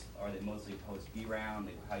they mostly post-B round?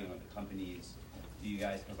 How do you know the companies? Do you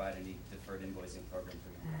guys provide any deferred invoicing program for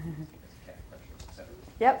your companies because of cash pressures, et cetera?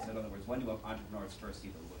 Yep. So in other words, when do entrepreneurs first see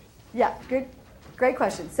the light? Yeah, great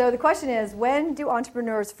question. So the question is, when do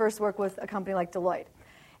entrepreneurs first work with a company like Deloitte?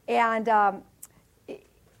 And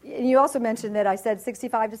you also mentioned that I said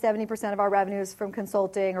 65 to 70% of our revenue is from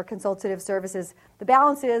consulting or consultative services. The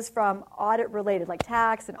balance is from audit-related, like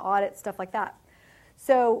tax and audit, stuff like that.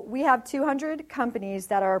 So we have 200 companies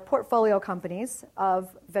that are portfolio companies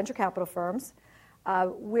of venture capital firms.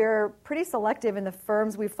 We're pretty selective in the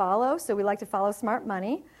firms we follow, so we like to follow smart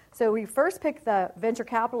money. So we first pick the venture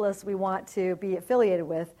capitalists we want to be affiliated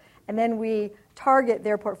with, and then we target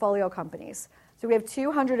their portfolio companies. So we have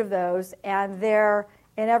 200 of those, and they're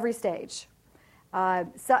in every stage.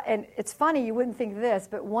 And it's funny, you wouldn't think this,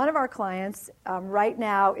 but one of our clients right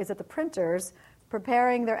now is at the printers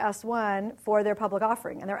preparing their S1 for their public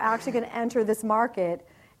offering, and they're actually going to enter this market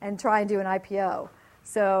and try and do an IPO.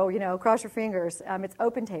 So, cross your fingers. It's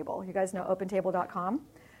OpenTable. You guys know OpenTable.com.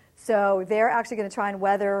 So they're actually going to try and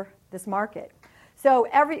weather this market. So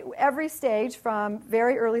every stage from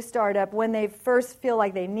very early startup, when they first feel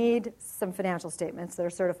like they need some financial statements that are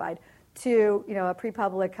certified, to a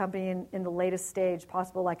pre-public company in the latest stage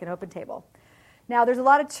possible, like an OpenTable. Now, there's a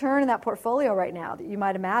lot of churn in that portfolio right now that you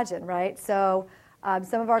might imagine, right? So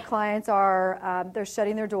some of our clients are they're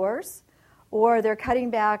shutting their doors, or they're cutting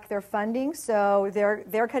back their funding, so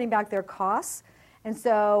they're cutting back their costs. And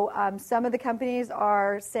so some of the companies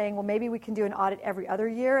are saying, well, maybe we can do an audit every other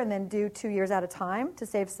year and then do 2 years at a time to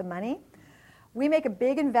save some money. We make a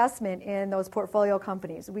big investment in those portfolio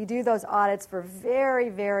companies. We do those audits for very,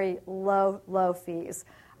 very low fees.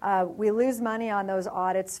 We lose money on those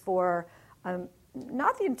audits for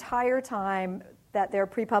not the entire time that they're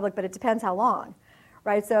pre-public, but it depends how long,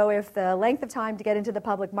 right? So if the length of time to get into the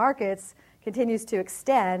public markets continues to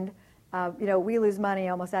extend, we lose money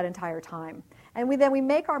almost that entire time. And then we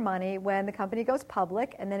make our money when the company goes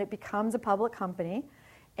public, and then it becomes a public company.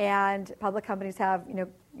 And public companies have,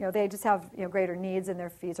 they just have greater needs, and their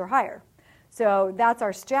fees are higher. So that's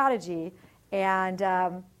our strategy. And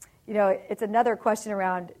it's another question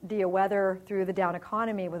around, do you weather through the down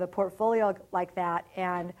economy with a portfolio like that?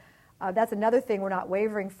 And that's another thing we're not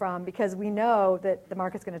wavering from, because we know that the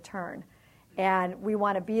market's going to turn. And we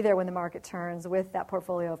want to be there when the market turns with that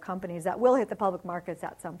portfolio of companies that will hit the public markets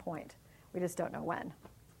at some point. We just don't know when.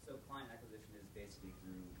 So client acquisition is basically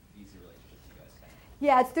through VC relationships you guys have?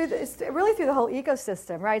 Yeah, it's really through the whole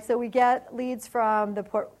ecosystem, right? So we get leads from the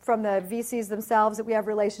VCs themselves that we have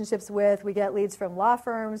relationships with. We get leads from law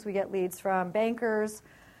firms. We get leads from bankers.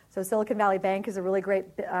 So Silicon Valley Bank is a really great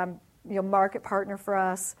market partner for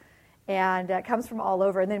us. And it comes from all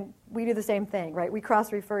over. And then we do the same thing, right? We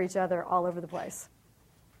cross-refer each other all over the place.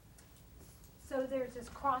 So there's this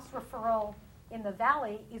cross-referral in the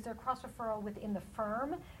Valley. Is there cross-referral within the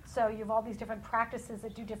firm? So you have all these different practices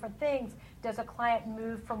that do different things. Does a client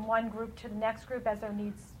move from one group to the next group as their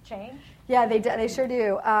needs change? Yeah, they sure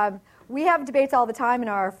do. We have debates all the time in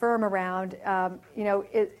our firm around,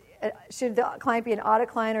 should the client be an audit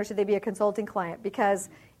client or should they be a consulting client? Because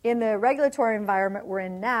in the regulatory environment we're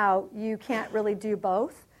in now, you can't really do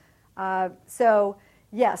both. So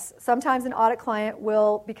yes, sometimes an audit client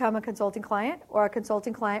will become a consulting client, or a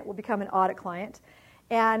consulting client will become an audit client.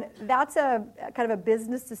 And that's a kind of a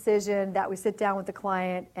business decision that we sit down with the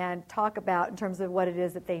client and talk about in terms of what it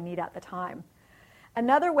is that they need at the time.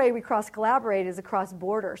 Another way we cross-collaborate is across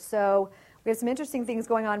borders. So we have some interesting things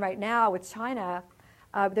going on right now with China.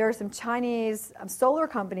 There are some Chinese solar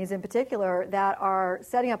companies in particular that are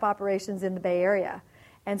setting up operations in the Bay Area.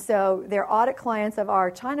 And so they're audit clients of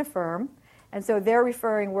our China firm, and so they're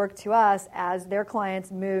referring work to us as their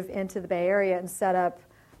clients move into the Bay Area and set up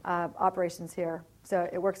operations here. So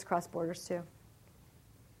it works across borders too.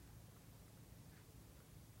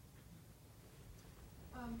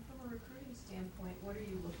 From a recruiting standpoint, what are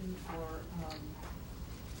you looking for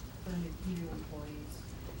new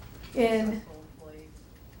employees?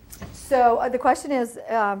 So the question is,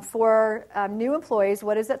 for new employees,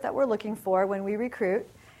 what is it that we're looking for when we recruit?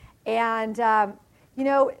 And,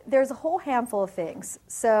 there's a whole handful of things.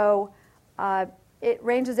 So it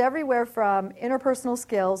ranges everywhere from interpersonal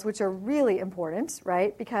skills, which are really important,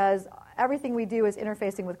 right? Because everything we do is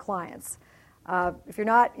interfacing with clients. If you're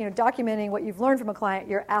not documenting what you've learned from a client,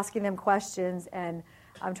 you're asking them questions and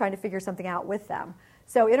trying to figure something out with them.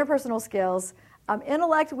 So interpersonal skills.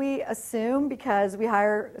 Intellect, we assume, because we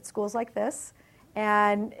hire at schools like this,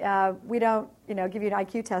 and we don't, give you an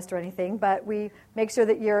IQ test or anything, but we make sure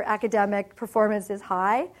that your academic performance is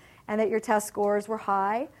high and that your test scores were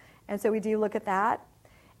high, and so we do look at that.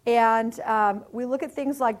 And we look at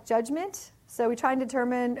things like judgment. So we try and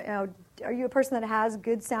determine, are you a person that has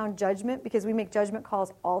good, sound judgment? Because we make judgment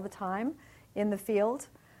calls all the time in the field.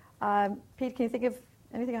 Pete, can you think of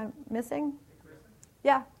anything I'm missing?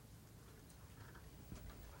 Yeah.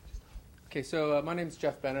 Okay, so my name is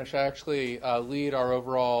Jeff Benish. I actually lead our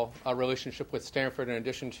overall relationship with Stanford in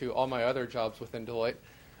addition to all my other jobs within Deloitte.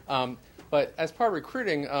 But as part of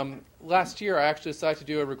recruiting, last year I actually decided to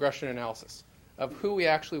do a regression analysis of who we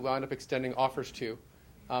actually wound up extending offers to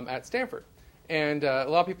at Stanford. And a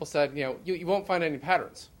lot of people said, you won't find any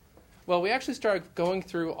patterns. Well, we actually started going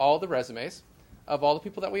through all the resumes of all the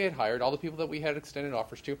people that we had hired, all the people that we had extended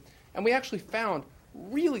offers to, and we actually found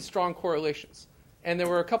really strong correlations. And there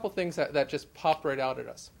were a couple things that just popped right out at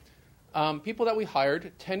us. People that we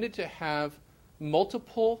hired tended to have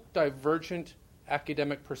multiple divergent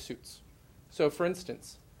academic pursuits. So, for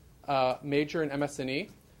instance, major in MS&E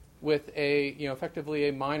with effectively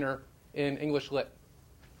a minor in English Lit.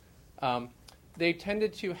 They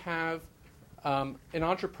tended to have an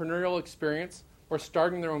entrepreneurial experience or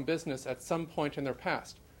starting their own business at some point in their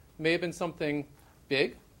past. May have been something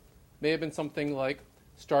big, may have been something like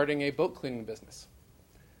starting a boat cleaning business.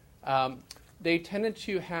 They tended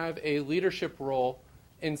to have a leadership role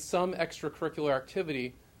in some extracurricular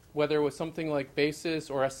activity, whether it was something like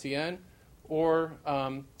BASIS or SCN or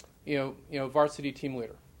varsity team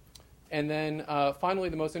leader. And then finally,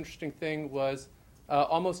 the most interesting thing was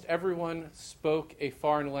almost everyone spoke a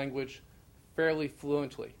foreign language fairly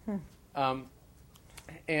fluently.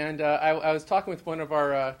 And I was talking with one of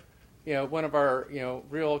our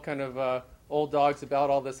real kind of old dogs about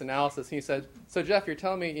all this analysis. And he said, so Jeff, you're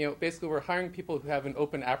telling me, basically we're hiring people who have an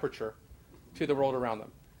open aperture to the world around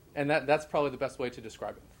them. And that's probably the best way to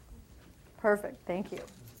describe it. Perfect. Thank you.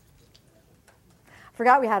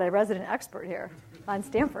 Forgot we had a resident expert here on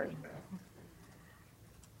Stanford.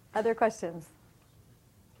 Other questions?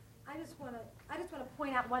 I just want to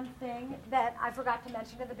point out one thing that I forgot to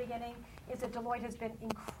mention at the beginning is that Deloitte has been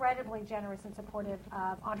incredibly generous and supportive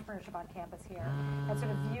of entrepreneurship on campus here, and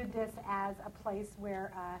sort of viewed this as a place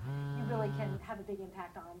where you really can have a big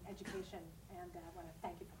impact on education, and I want to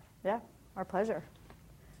thank you for that. Yeah, our pleasure.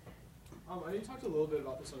 I know you talked a little bit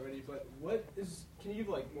about this already, but can you give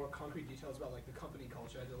like more concrete details about like the company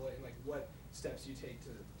culture at Deloitte and like what steps you take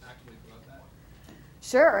to actively promote that?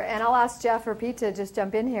 Sure, and I'll ask Jeff or Pete to just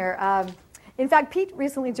jump in here. In fact, Pete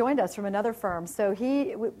recently joined us from another firm, so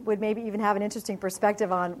he would maybe even have an interesting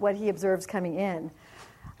perspective on what he observes coming in.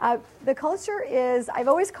 The culture is, I've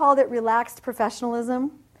always called it relaxed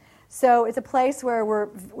professionalism. So it's a place where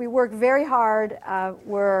we work very hard.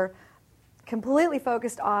 We're completely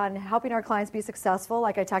focused on helping our clients be successful,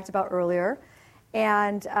 like I talked about earlier,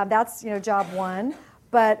 and that's job one.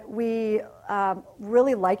 But we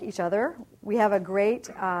really like each other. We have a great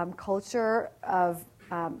culture of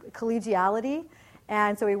collegiality,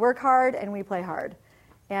 and so we work hard and we play hard.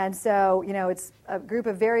 And so, it's a group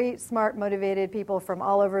of very smart, motivated people from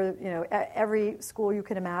all over, every school you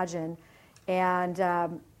can imagine. And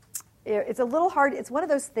it's a little hard. It's one of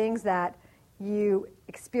those things that you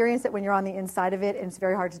experience it when you're on the inside of it, and it's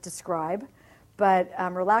very hard to describe. But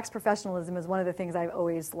relaxed professionalism is one of the things I've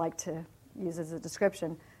always liked to use as a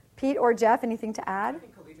description. Pete or Jeff, anything to add? I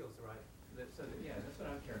think collegial is right. So yeah, that's what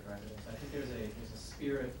I would characterize it as. I think there's a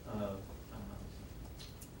spirit of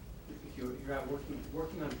if you're out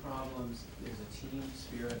working on problems, there's a team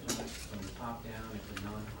spirit from the top down. It's a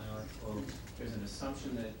non-hierarchical. There's an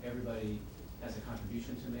assumption that everybody has a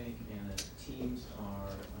contribution to make, and that teams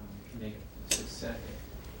can make a success.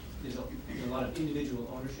 There's a lot of individual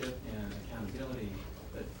ownership and accountability,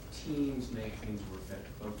 but teams make things work better,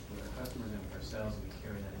 both with our customers and with ourselves, and we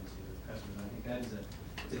carry that into customers. And I think that is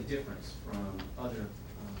a difference from other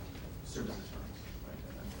services firms. Right?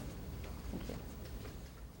 Thank you.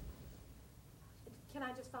 Can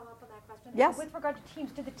I just follow up on that question? Yes. With regard to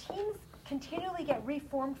teams, do the teams continually get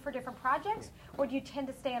reformed for different projects, or do you tend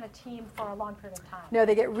to stay on a team for a long period of time? No,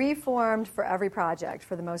 they get reformed for every project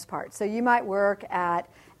for the most part. So you might work at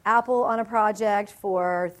Apple on a project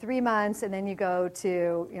for 3 months, and then you go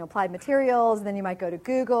to Applied Materials, and then you might go to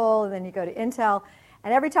Google, and then you go to Intel.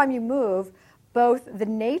 And every time you move, both the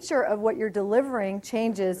nature of what you're delivering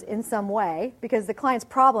changes in some way, because the client's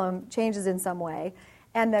problem changes in some way,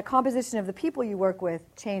 and the composition of the people you work with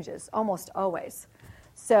changes almost always.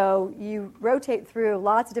 So you rotate through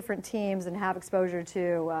lots of different teams and have exposure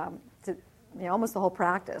to almost the whole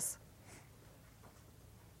practice.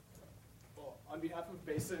 Well, on behalf of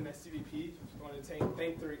BASA and SCVP, I want to thank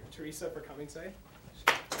Teresa for coming today.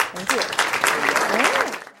 Thank you.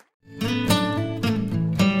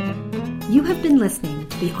 You have been listening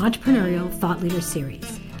to the Entrepreneurial Thought Leader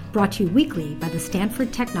Series, brought to you weekly by the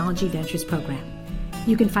Stanford Technology Ventures Program.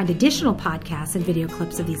 You can find additional podcasts and video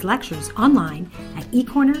clips of these lectures online at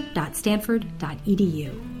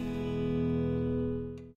ecorner.stanford.edu.